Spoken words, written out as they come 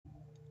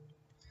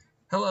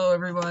Hello,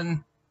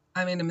 everyone.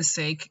 I made a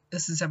mistake.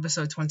 This is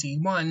episode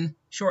 21,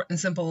 short and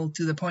simple,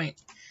 to the point.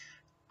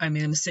 I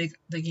made a mistake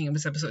thinking it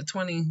was episode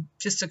 20.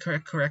 Just a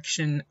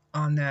correction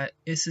on that.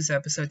 This is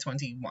episode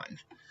 21.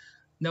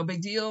 No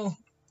big deal.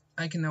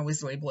 I can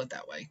always label it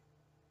that way.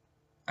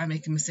 I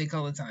make a mistake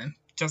all the time.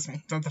 Trust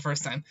me, not the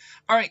first time.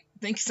 All right,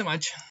 thank you so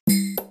much.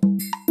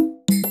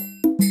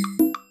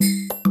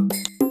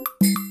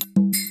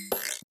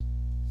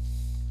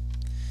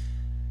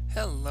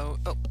 Hello.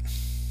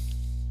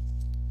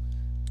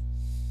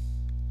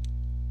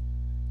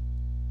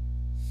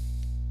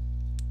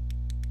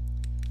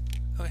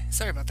 Okay,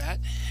 sorry about that.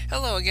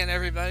 Hello again,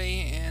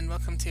 everybody, and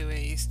welcome to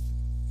a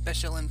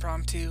special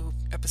impromptu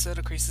episode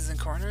of Creases and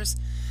Corners.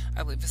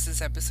 I believe this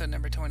is episode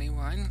number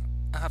 21.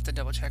 I'll have to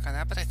double check on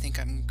that, but I think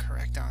I'm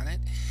correct on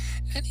it.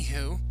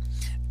 Anywho,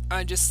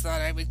 I just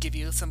thought I would give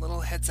you some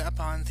little heads up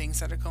on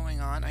things that are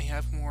going on. I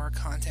have more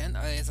content,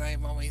 as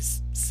I've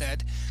always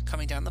said,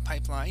 coming down the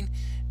pipeline,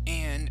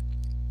 and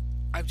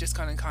I've just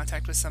gone in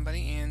contact with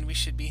somebody, and we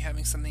should be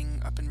having something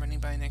up and running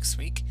by next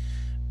week.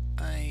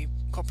 I'm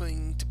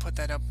hoping to put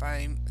that up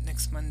by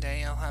next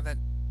Monday. I'll have it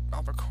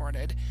all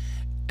recorded.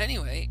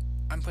 Anyway,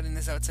 I'm putting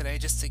this out today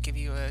just to give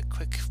you a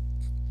quick,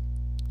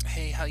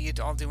 hey, how you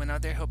all doing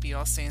out there? Hope you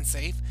all staying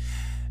safe.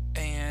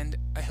 And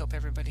I hope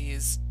everybody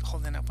is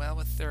holding up well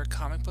with their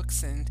comic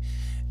books and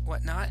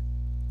whatnot.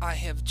 I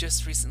have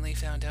just recently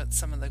found out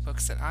some of the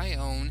books that I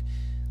own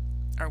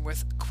are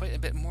worth quite a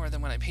bit more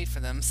than what I paid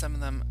for them. Some of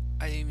them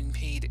I even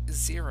paid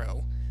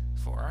 $0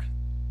 for.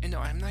 And no,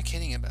 I'm not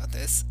kidding about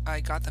this. I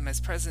got them as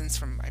presents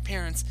from my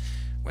parents,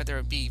 whether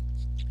it be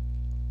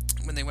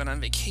when they went on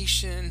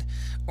vacation,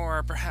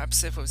 or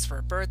perhaps if it was for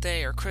a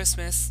birthday or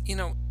Christmas. You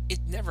know, it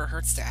never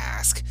hurts to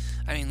ask.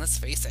 I mean, let's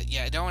face it,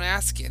 yeah, don't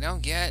ask, you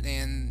don't get,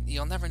 and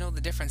you'll never know the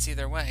difference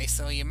either way,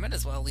 so you might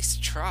as well at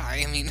least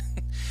try. I mean,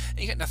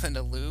 you got nothing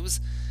to lose,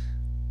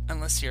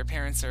 unless your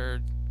parents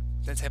are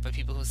the type of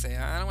people who say,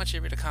 I don't want you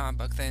to read a comic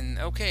book, then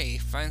okay,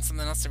 find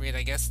something else to read,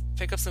 I guess.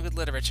 Pick up some good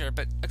literature,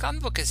 but a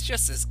comic book is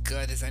just as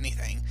good as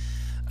anything.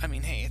 I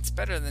mean, hey, it's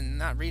better than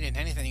not reading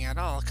anything at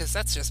all, because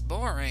that's just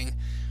boring.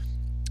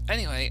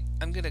 Anyway,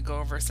 I'm going to go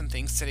over some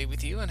things today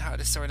with you on how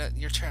to sort out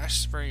your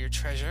trash for your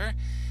treasure,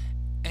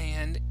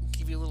 and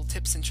give you little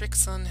tips and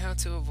tricks on how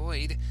to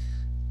avoid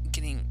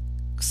getting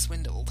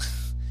swindled.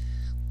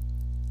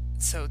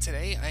 So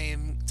today I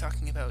am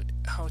talking about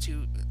how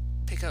to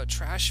pick out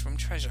trash from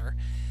treasure.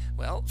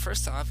 Well,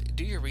 first off,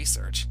 do your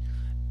research.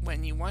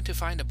 When you want to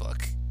find a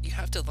book, you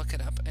have to look it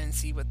up and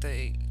see what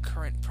the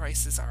current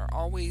prices are.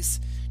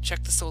 Always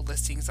check the sold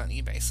listings on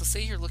eBay. So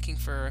say you're looking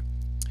for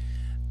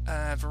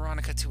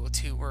Veronica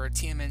 202 or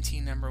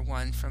TMNT number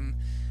 1 from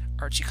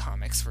Archie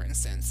Comics, for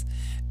instance.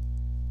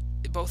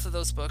 Both of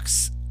those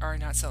books are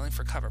not selling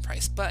for cover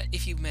price, but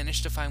if you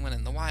manage to find one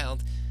in the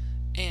wild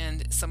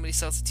and somebody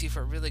sells it to you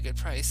for a really good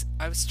price,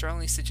 I would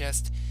strongly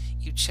suggest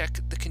you check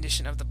the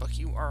condition of the book.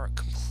 You are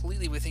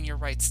completely within your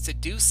rights to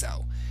do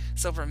so.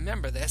 So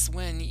remember this,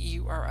 when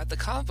you are at the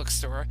comic book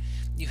store,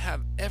 you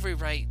have every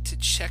right to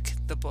check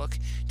the book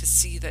to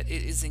see that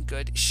it is in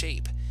good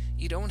shape.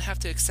 You don't have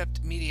to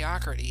accept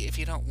mediocrity if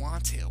you don't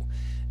want to,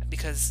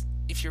 because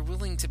if you're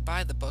willing to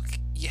buy the book,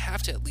 you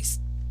have to at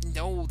least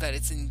know that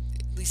it's in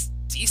at least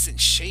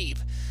decent shape.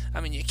 I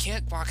mean, you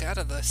can't walk out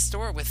of the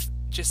store with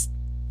just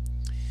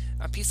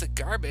a piece of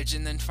garbage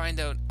and then find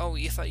out, oh,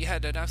 you thought you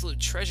had an absolute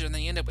treasure and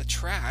then you end up with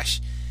trash.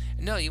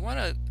 No, you want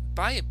to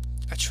buy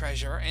a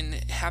treasure and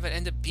have it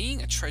end up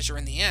being a treasure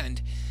in the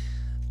end.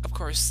 Of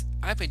course,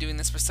 I've been doing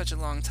this for such a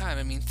long time.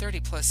 I mean, 30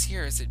 plus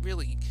years,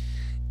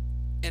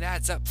 it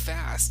adds up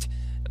fast.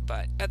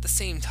 But at the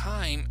same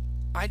time,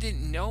 I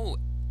didn't know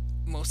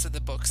most of the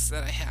books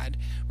that I had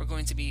were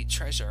going to be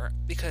treasure,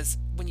 because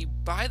when you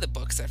buy the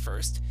books at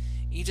first,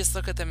 you just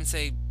look at them and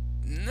say,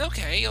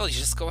 okay, you'll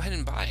just go ahead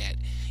and buy it.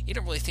 You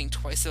don't really think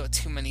twice about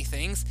too many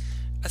things,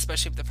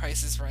 especially if the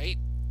price is right,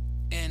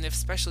 and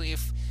especially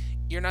if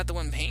you're not the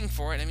one paying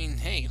for it. I mean,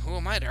 hey, who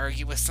am I to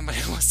argue with somebody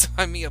who wants to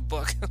buy me a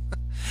book?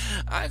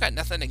 I got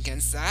nothing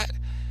against that.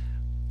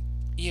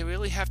 You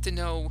really have to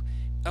know,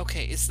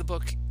 okay, is the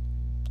book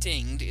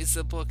dinged? Is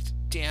the book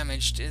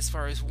damaged as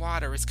far as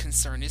water is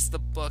concerned? Is the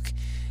book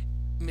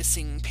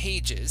missing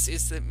pages?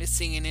 Is it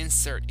missing an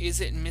insert? Is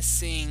it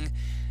missing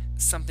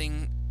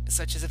something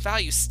such as a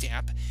value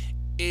stamp?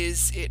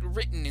 Is it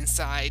written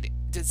inside?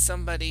 Did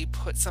somebody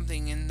put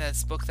something in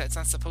this book that's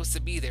not supposed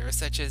to be there,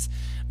 such as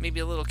maybe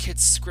a little kid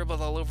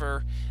scribbled all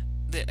over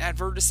the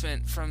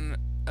advertisement from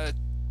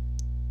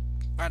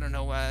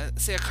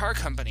say a car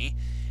company,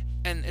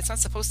 and it's not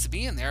supposed to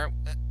be in there?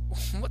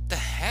 What the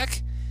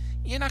heck?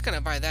 You're not going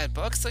to buy that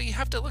book, so you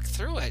have to look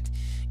through it.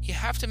 You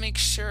have to make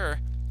sure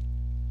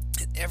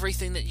that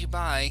everything that you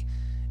buy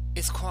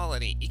is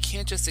quality. You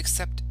can't just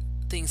accept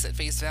things at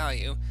face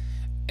value.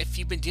 If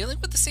you've been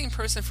dealing with the same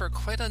person for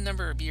quite a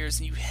number of years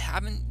and you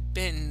haven't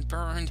been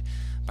burned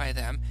by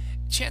them,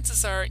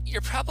 chances are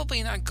you're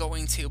probably not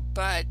going to.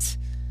 But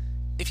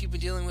if you've been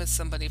dealing with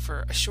somebody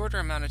for a shorter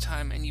amount of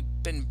time and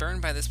you've been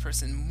burned by this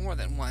person more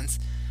than once,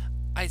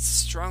 I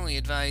strongly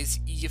advise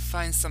you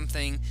find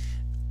something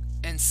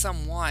and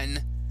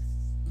someone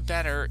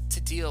better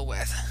to deal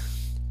with.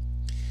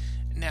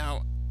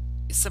 Now,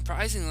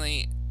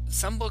 surprisingly,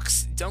 some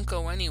books don't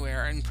go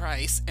anywhere in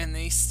price, and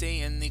they stay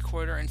in the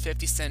quarter and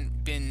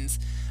 50-cent bins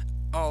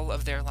all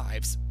of their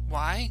lives.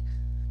 Why?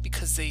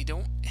 Because they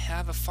don't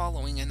have a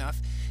following enough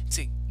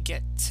to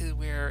get to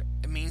where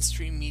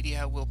mainstream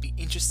media will be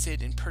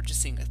interested in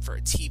purchasing it for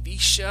a TV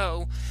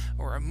show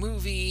or a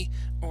movie,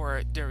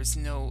 or there is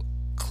no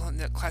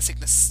classic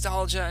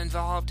nostalgia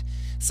involved.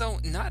 So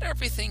not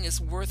everything is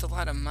worth a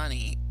lot of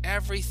money.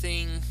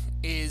 Everything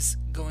is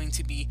going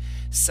to be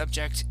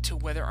subject to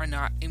whether or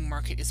not a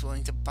market is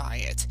willing to buy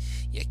it.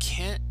 You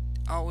can't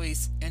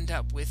always end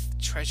up with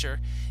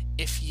treasure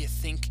if you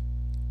think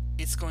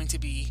it's going to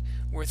be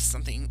worth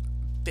something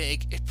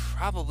big. It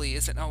probably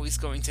isn't always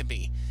going to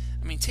be.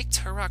 I mean, take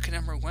Turok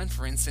 #1,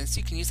 for instance.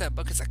 You can use that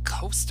book as a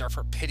co-star,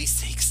 for pity's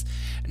sakes.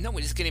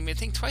 Nobody's going to even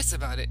think twice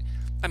about it.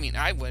 I mean,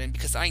 I wouldn't,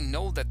 because I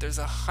know that there's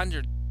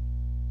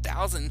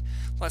 100,000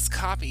 plus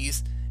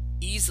copies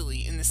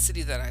easily in the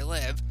city that I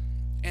live,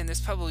 and there's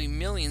probably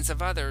millions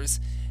of others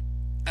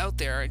out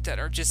there that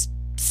are just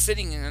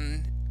sitting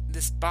in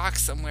this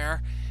box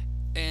somewhere,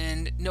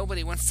 and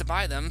nobody wants to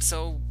buy them,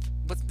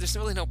 but there's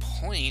really no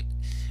point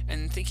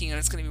in thinking that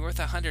it's going to be worth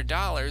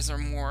 $100 or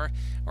more,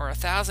 or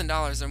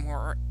 $1,000 or more,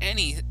 or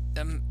any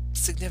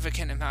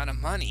significant amount of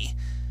money.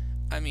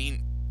 I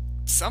mean,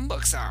 some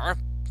books are,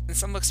 and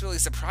some books really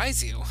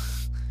surprise you.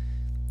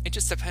 It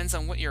just depends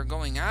on what you're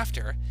going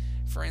after.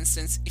 For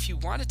instance, if you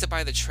wanted to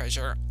buy the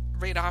treasure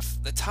right off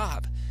the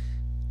top,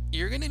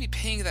 you're going to be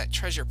paying that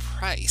treasure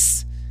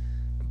price,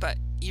 but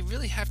you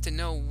really have to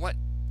know what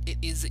it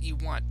is that you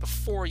want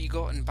before you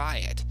go out and buy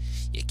it.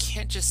 You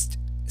can't just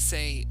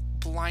say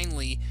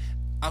blindly,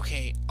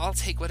 okay, I'll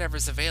take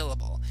whatever's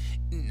available.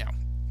 No.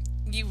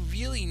 You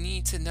really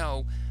need to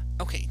know,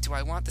 okay, do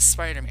I want the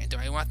Spider-Man? Do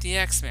I want the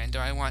X-Men? Do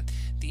I want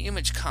the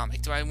Image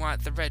comic? Do I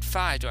want the Red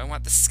 5? Do I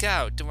want the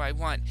Scout? Do I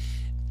want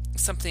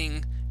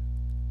something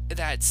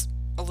that's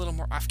a little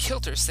more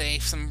off-kilter, say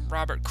some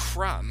Robert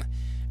Crumb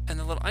and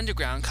the little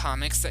underground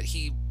comics that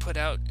he put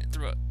out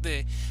throughout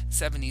the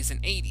 70s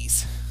and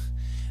 80s?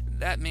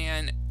 That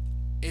man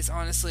is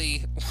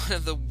honestly one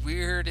of the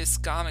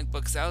weirdest comic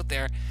books out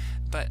there,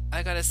 but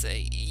I gotta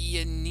say,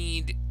 you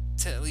need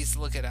to at least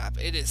look it up.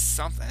 It is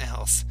something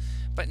else,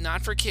 but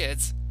not for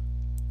kids,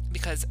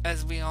 because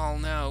as we all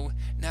know,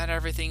 not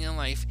everything in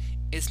life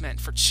is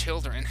meant for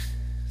children.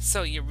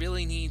 So you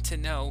really need to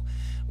know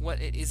what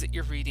it is that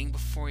you're reading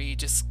before you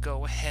just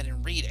go ahead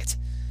and read it.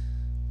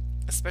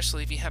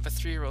 Especially if you have a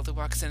 3-year-old who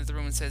walks into the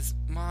room and says,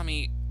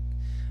 "Mommy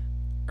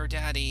or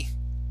Daddy,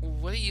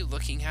 what are you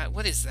looking at?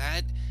 What is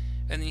that?"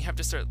 And then you have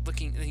to start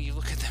looking, and you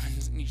look at them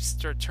and you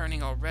start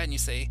turning all red, and you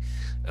say,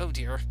 "Oh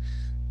dear,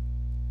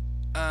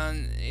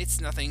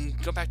 it's nothing,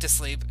 go back to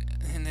sleep."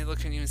 And they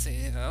look at you and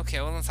say, "Okay,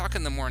 well, I'll talk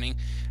in the morning."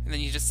 And then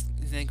you just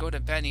go to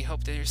bed and you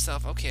hope to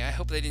yourself, okay, I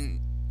hope they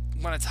didn't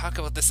want to talk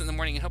about this in the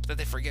morning, and hope that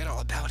they forget all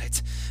about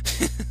it.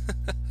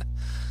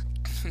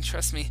 And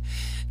trust me,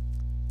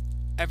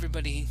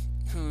 everybody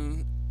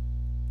who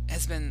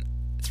has been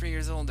 3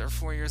 years old or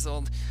 4 years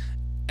old,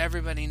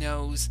 everybody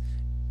knows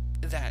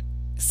that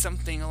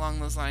something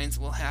along those lines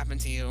will happen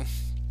to you.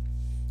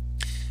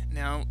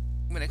 Now,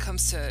 when it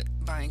comes to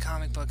buying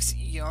comic books,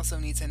 you also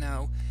need to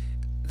know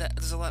that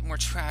there's a lot more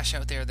trash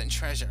out there than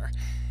treasure.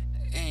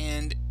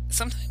 And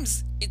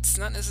sometimes it's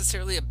not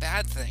necessarily a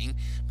bad thing,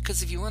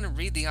 because if you want to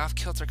read the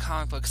off-kilter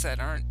comic books that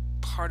aren't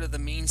part of the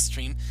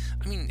mainstream,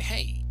 I mean,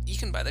 hey, you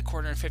can buy the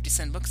quarter and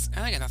 50-cent books,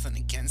 and I got nothing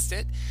against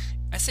it.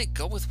 I say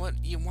go with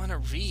what you want to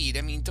read.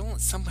 I mean, don't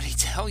let somebody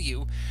tell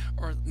you,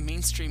 or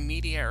mainstream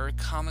media, or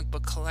comic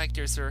book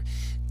collectors, or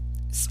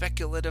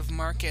speculative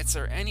markets,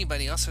 or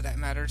anybody else for that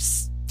matter,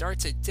 start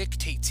to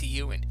dictate to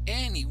you in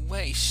any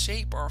way,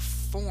 shape, or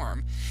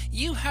form.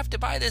 You have to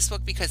buy this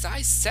book because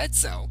I said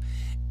so.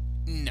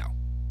 No.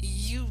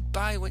 You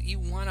buy what you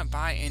want to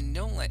buy, and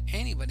don't let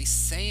anybody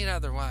say it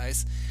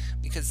otherwise,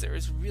 because there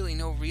is really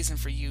no reason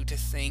for you to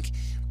think,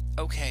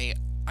 okay,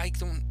 I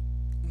don't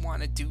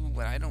want to do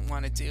what I don't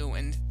want to do,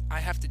 and I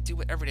have to do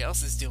what everybody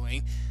else is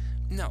doing.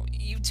 No,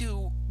 you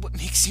do what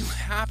makes you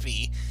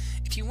happy.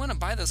 If you want to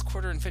buy those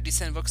quarter and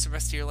 50-cent books the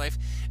rest of your life,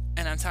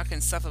 and I'm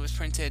talking stuff that was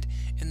printed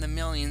in the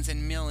millions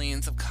and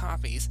millions of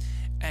copies,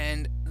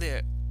 and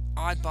the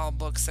oddball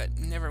books that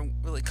never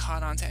really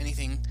caught on to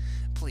anything,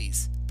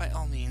 please, by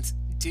all means,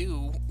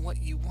 do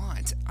what you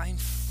want. I'm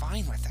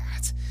fine with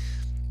that.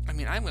 I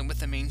mean, I went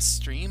with the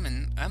mainstream,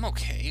 and I'm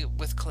okay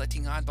with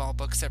collecting oddball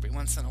books every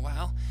once in a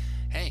while.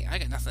 Hey, I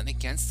got nothing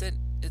against it.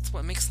 It's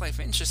what makes life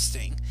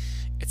interesting.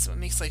 It's what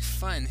makes life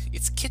fun.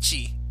 It's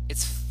kitschy.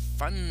 It's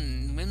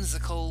fun,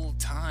 whimsical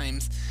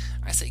times.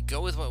 I say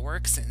go with what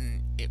works,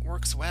 and it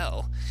works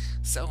well.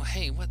 So,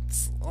 hey,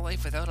 what's a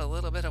life without a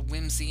little bit of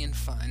whimsy and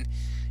fun?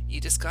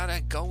 You just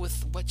gotta go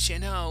with what you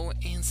know,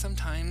 and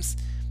sometimes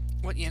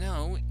what you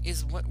know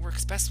is what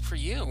works best for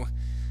you.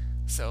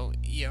 So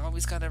you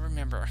always gotta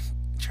remember,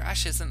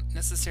 trash isn't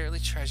necessarily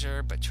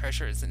treasure, but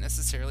treasure isn't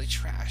necessarily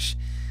trash.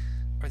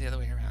 Or the other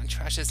way around.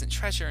 Trash isn't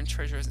treasure, and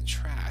treasure isn't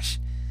trash.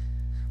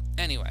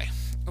 Anyway,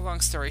 long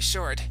story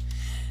short,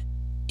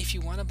 if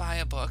you want to buy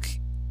a book,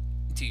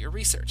 do your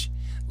research.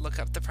 Look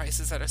up the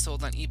prices that are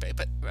sold on eBay.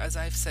 But as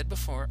I've said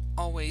before,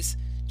 always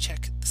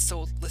check the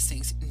sold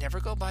listings.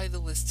 Never go by the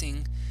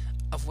listing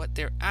of what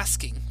they're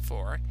asking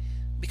for,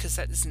 because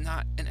that is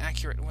not an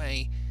accurate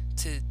way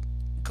to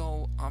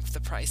go off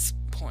the price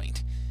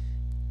point.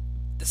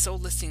 The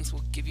sold listings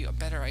will give you a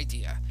better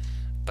idea.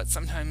 But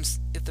sometimes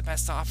if the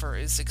best offer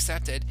is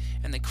accepted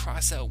and they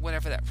cross out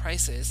whatever that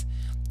price is,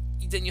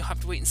 then you'll have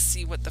to wait and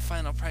see what the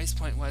final price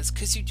point was,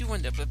 because you do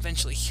end up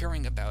eventually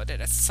hearing about it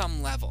at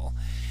some level.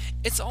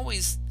 It's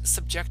always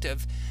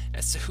subjective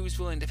as to who's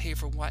willing to pay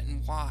for what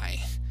and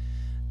why.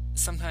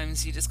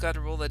 Sometimes you just gotta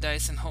roll the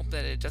dice and hope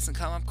that it doesn't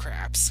come up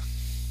craps.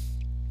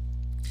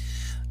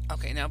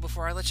 Okay, now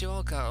before I let you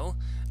all go,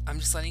 I'm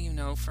just letting you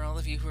know, for all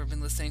of you who have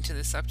been listening to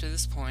this up to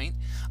this point,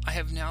 I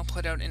have now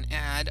put out an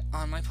ad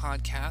on my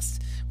podcast,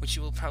 which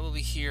you will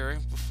probably hear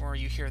before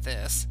you hear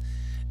this.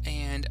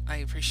 And I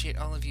appreciate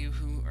all of you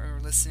who are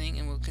listening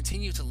and will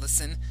continue to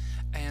listen,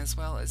 as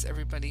well as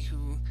everybody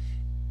who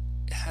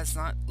has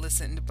not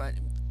listened, but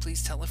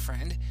please tell a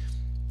friend.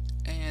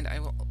 And I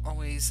will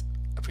always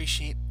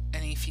appreciate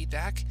any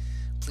feedback.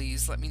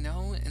 Please let me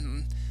know,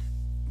 and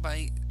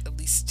by at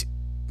least,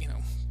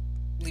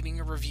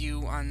 leaving a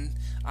review on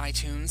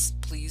iTunes,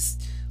 please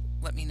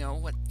let me know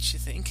what you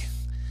think.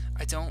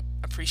 I don't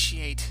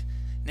appreciate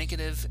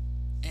negative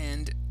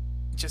and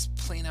just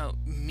plain out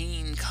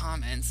mean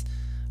comments.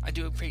 I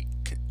do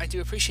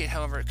appreciate,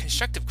 however,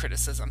 constructive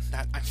criticism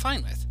that I'm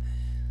fine with.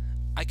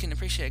 I can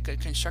appreciate good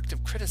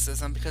constructive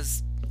criticism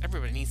because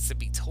everybody needs to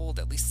be told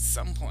at least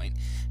at some point,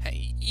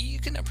 hey, you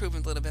can improve a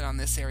little bit on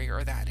this area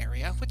or that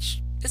area,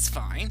 which is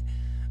fine.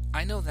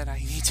 I know that I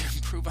need to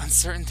improve on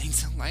certain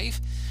things in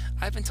life.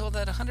 I've been told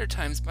that 100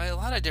 times by a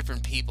lot of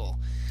different people,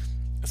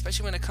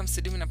 especially when it comes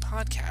to doing a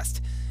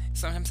podcast.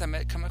 Sometimes I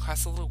might come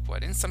across a little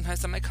wooden,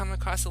 sometimes I might come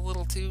across a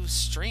little too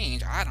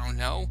strange. I don't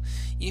know.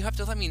 You have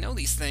to let me know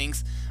these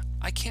things.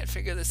 I can't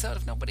figure this out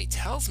if nobody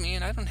tells me,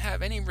 and I don't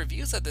have any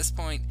reviews at this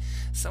point,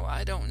 so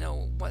I don't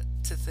know what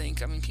to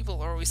think. I mean,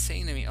 people are always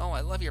saying to me, oh,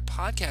 I love your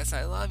podcast,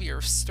 I love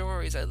your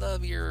stories, I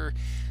love your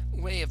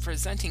way of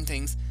presenting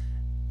things.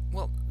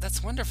 Well,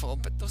 that's wonderful,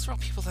 but those are all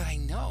people that I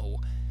know.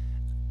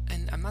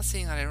 And I'm not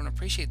saying that I don't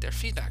appreciate their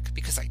feedback,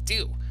 because I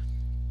do.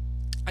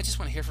 I just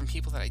want to hear from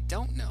people that I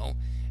don't know,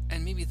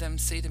 and maybe them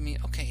say to me,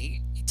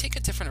 okay, you take a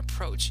different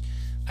approach.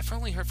 I've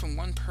only heard from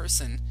one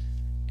person,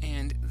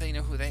 and they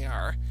know who they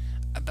are,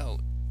 about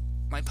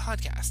my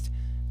podcast.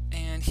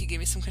 And he gave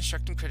me some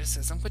constructive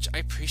criticism, which I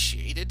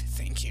appreciated.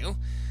 Thank you.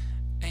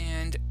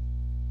 And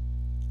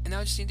now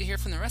I just need to hear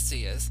from the rest of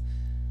you.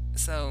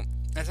 So,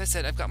 as I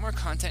said, I've got more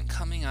content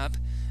coming up,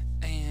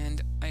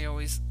 and I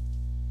always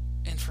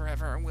and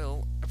forever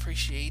will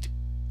appreciate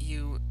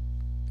you,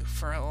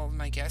 for all of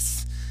my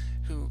guests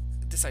who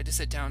decide to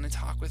sit down and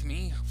talk with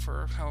me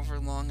for however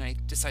long I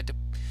decide to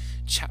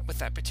chat with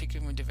that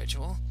particular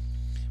individual,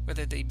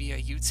 whether they be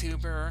a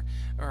YouTuber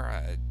or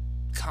a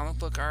comic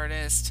book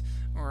artist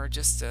or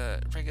just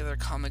a regular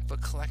comic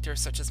book collector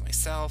such as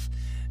myself.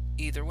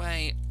 Either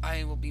way,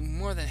 I will be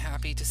more than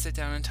happy to sit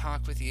down and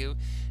talk with you.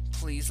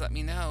 Please let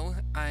me know.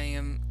 I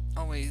am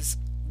always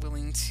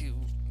willing to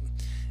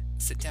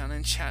sit down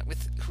and chat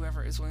with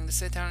whoever is willing to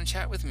sit down and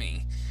chat with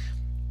me.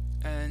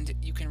 And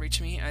you can reach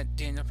me at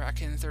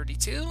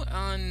DanielBracken32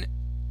 on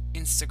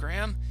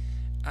Instagram.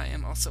 I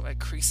am also at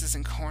Creases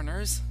and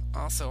Corners,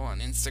 also on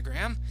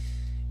Instagram.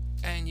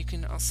 And you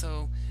can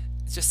also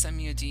just send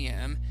me a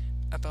DM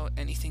about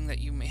anything that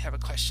you may have a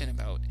question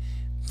about.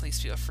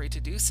 Please feel free to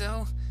do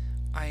so.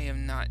 I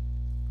am not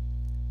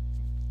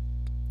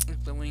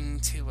willing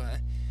to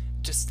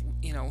just,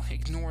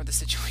 ignore the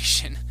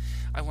situation.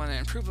 I want to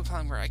improve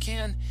upon where I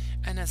can.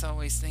 And as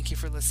always, thank you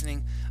for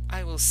listening.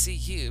 I will see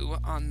you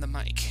on the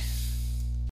mic.